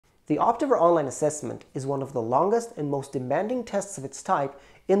The Optiver Online Assessment is one of the longest and most demanding tests of its type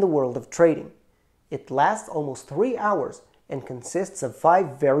in the world of trading. It lasts almost 3 hours and consists of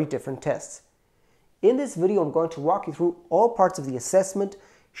 5 very different tests. In this video, I'm going to walk you through all parts of the assessment,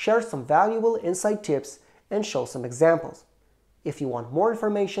 share some valuable insight tips, and show some examples. If you want more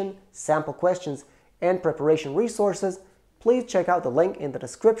information, sample questions, and preparation resources, please check out the link in the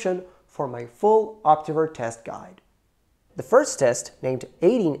description for my full Optiver test guide. The first test, named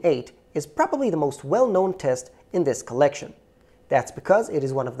 18-8, is probably the most well-known test in this collection. That's because it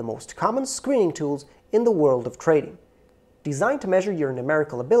is one of the most common screening tools in the world of trading. Designed to measure your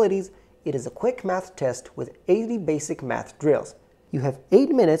numerical abilities, it is a quick math test with 80 basic math drills. You have 8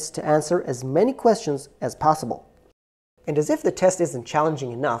 minutes to answer as many questions as possible. And as if the test isn't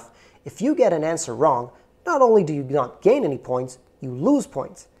challenging enough, if you get an answer wrong, not only do you not gain any points, you lose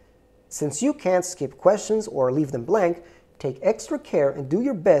points. Since you can't skip questions or leave them blank, take extra care and do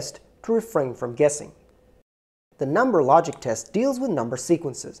your best to refrain from guessing. The NumberLogic test deals with number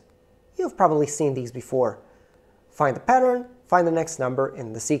sequences. You've probably seen these before. Find the pattern, find the next number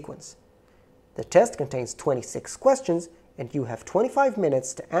in the sequence. The test contains 26 questions, and you have 25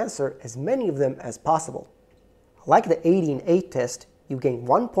 minutes to answer as many of them as possible. Like the 18-8 test, you gain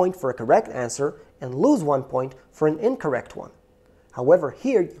 1 point for a correct answer and lose 1 point for an incorrect one. However,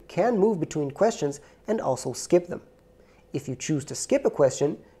 here you can move between questions and also skip them. If you choose to skip a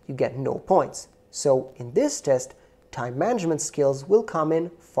question, you get no points. So in this test, time management skills will come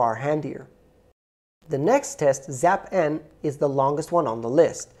in far handier. The next test, Zap-N, is the longest one on the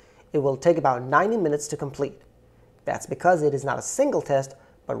list. It will take about 90 minutes to complete. That's because it is not a single test,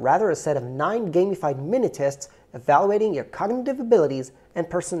 but rather a set of 9 gamified mini-tests evaluating your cognitive abilities and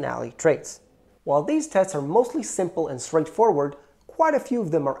personality traits. While these tests are mostly simple and straightforward, quite a few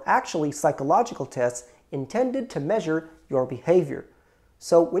of them are actually psychological tests intended to measure your behavior.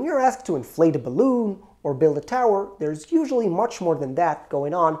 So when you're asked to inflate a balloon or build a tower, there's usually much more than that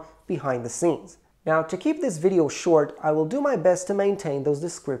going on behind the scenes. Now, to keep this video short, I will do my best to maintain those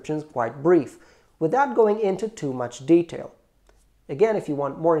descriptions quite brief, without going into too much detail. Again, if you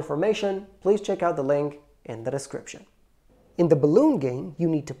want more information, please check out the link in the description. In the balloon game, you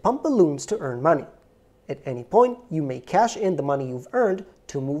need to pump balloons to earn money. At any point, you may cash in the money you've earned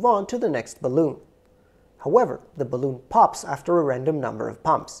to move on to the next balloon. However, the balloon pops after a random number of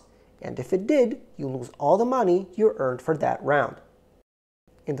pumps, and if it did, you lose all the money you earned for that round.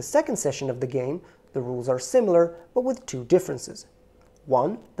 In the second session of the game, the rules are similar, but with 2 differences.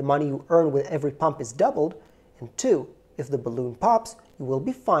 1, the money you earn with every pump is doubled, and 2, if the balloon pops, you will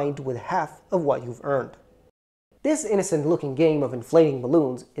be fined with half of what you've earned. This innocent-looking game of inflating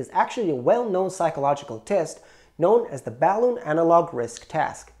balloons is actually a well-known psychological test known as the Balloon Analog Risk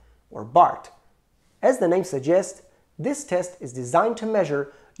Task, or BART. As the name suggests, this test is designed to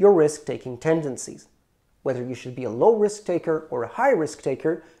measure your risk-taking tendencies. Whether you should be a low risk taker or a high risk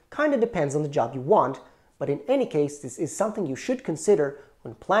taker kinda depends on the job you want, but in any case, this is something you should consider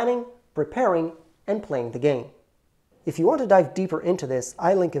when planning, preparing, and playing the game. If you want to dive deeper into this,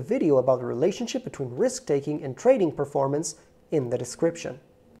 I link a video about the relationship between risk-taking and trading performance in the description.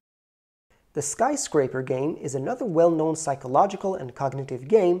 The Skyscraper game is another well-known psychological and cognitive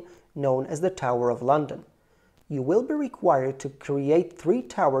game known as the Tower of London. You will be required to create 3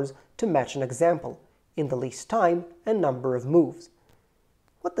 towers to match an example, in the least time and number of moves.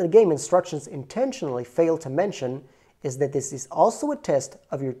 What the game instructions intentionally fail to mention is that this is also a test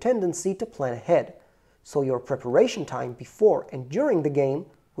of your tendency to plan ahead, so your preparation time before and during the game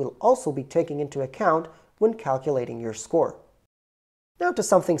will also be taken into account when calculating your score. Now to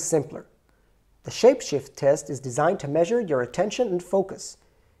something simpler. The Shapeshift test is designed to measure your attention and focus.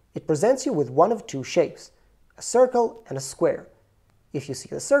 It presents you with one of 2 shapes, a circle and a square. If you see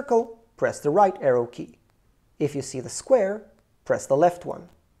the circle, press the right arrow key. If you see the square, press the left one.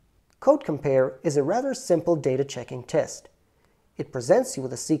 Code Compare is a rather simple data checking test. It presents you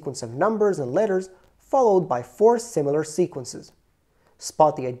with a sequence of numbers and letters followed by 4 similar sequences.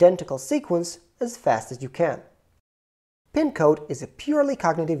 Spot the identical sequence as fast as you can. Pin code is a purely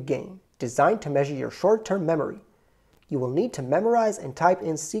cognitive game designed to measure your short-term memory. You will need to memorize and type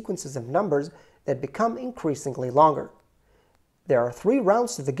in sequences of numbers that become increasingly longer. There are 3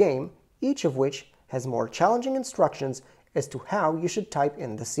 rounds to the game, each of which has more challenging instructions as to how you should type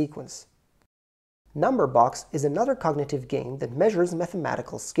in the sequence. Numberbox is another cognitive game that measures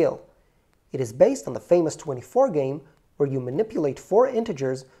mathematical skill. It is based on the famous 24 game, where you manipulate 4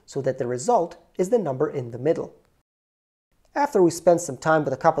 integers so that the result is the number in the middle. After we spend some time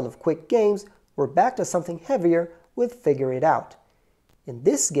with a couple of quick games, we're back to something heavier with Figure It Out. In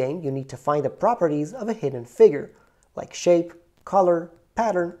this game, you need to find the properties of a hidden figure, like shape, color,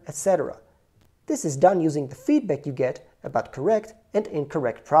 pattern, etc. This is done using the feedback you get about correct and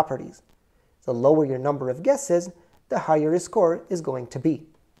incorrect properties. The lower your number of guesses, the higher your score is going to be.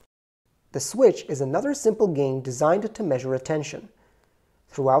 The switch is another simple game designed to measure attention.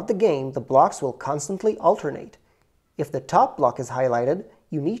 Throughout the game, the blocks will constantly alternate. If the top block is highlighted,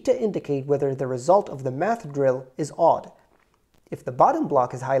 you need to indicate whether the result of the math drill is odd. If the bottom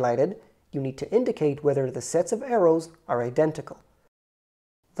block is highlighted, you need to indicate whether the sets of arrows are identical.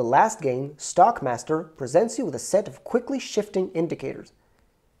 The last game, Stockmaster, presents you with a set of quickly shifting indicators.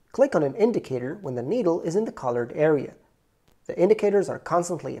 Click on an indicator when the needle is in the colored area. The indicators are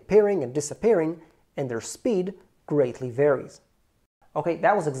constantly appearing and disappearing, and their speed greatly varies. Okay,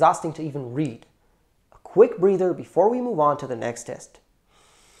 that was exhausting to even read. A quick breather before we move on to the next test.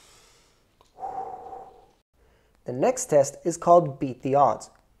 The next test is called Beat the Odds.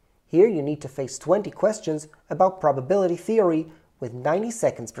 Here you need to face 20 questions about probability theory with 90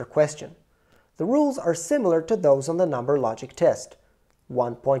 seconds per question. The rules are similar to those on the NumberLogic test.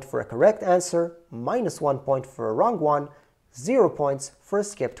 1 point for a correct answer, -1 point for a wrong one, 0 points for a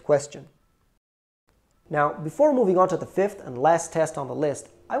skipped question. Now, before moving on to the fifth and last test on the list,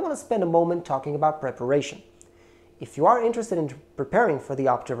 I want to spend a moment talking about preparation. If you are interested in preparing for the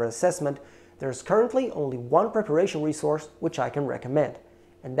Optiver assessment, there's currently only one preparation resource which I can recommend,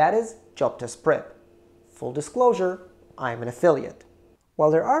 and that is Zap-Test-Prep. Full disclosure, I'm an affiliate.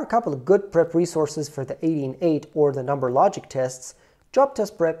 While there are a couple of good prep resources for the 18-8 or the NumberLogic tests,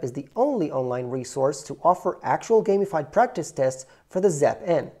 Zap-Test-Prep is the only online resource to offer actual gamified practice tests for the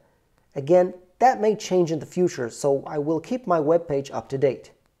Zap-N. Again, that may change in the future, so I will keep my webpage up to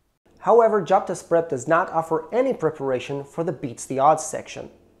date. However, Zap-Test-Prep does not offer any preparation for the Beats the Odds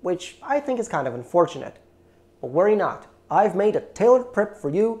section, which I think is kind of unfortunate. But worry not, I've made a tailored prep for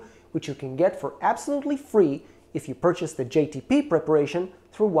you, which you can get for absolutely free if you purchase the JTP preparation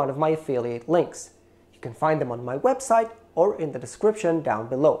through one of my affiliate links. You can find them on my website or in the description down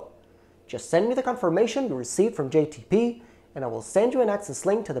below. Just send me the confirmation you received from JTP, and I will send you an access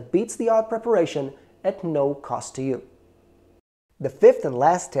link to the Beats the Odd preparation at no cost to you. The fifth and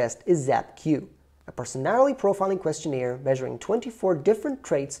last test is Zap-Q, a personality profiling questionnaire measuring 24 different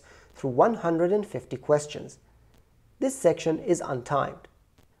traits through 150 questions. This section is untimed.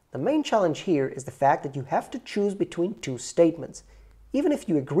 The main challenge here is the fact that you have to choose between two statements, even if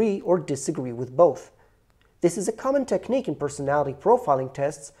you agree or disagree with both. This is a common technique in personality profiling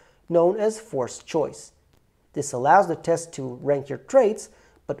tests known as forced choice. This allows the test to rank your traits,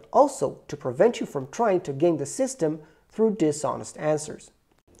 but also to prevent you from trying to game the system through dishonest answers.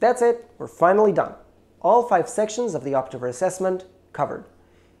 That's it, we're finally done. All 5 sections of the Optiver assessment covered.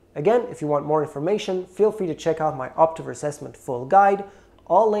 Again, if you want more information, feel free to check out my Optiver assessment full guide.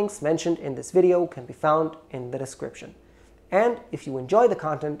 All links mentioned in this video can be found in the description. And if you enjoy the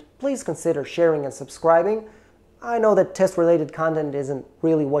content, please consider sharing and subscribing. I know that test-related content isn't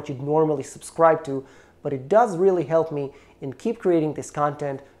really what you'd normally subscribe to, but it does really help me in keep creating this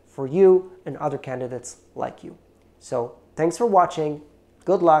content for you and other candidates like you. So, thanks for watching,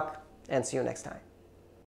 good luck, and see you next time.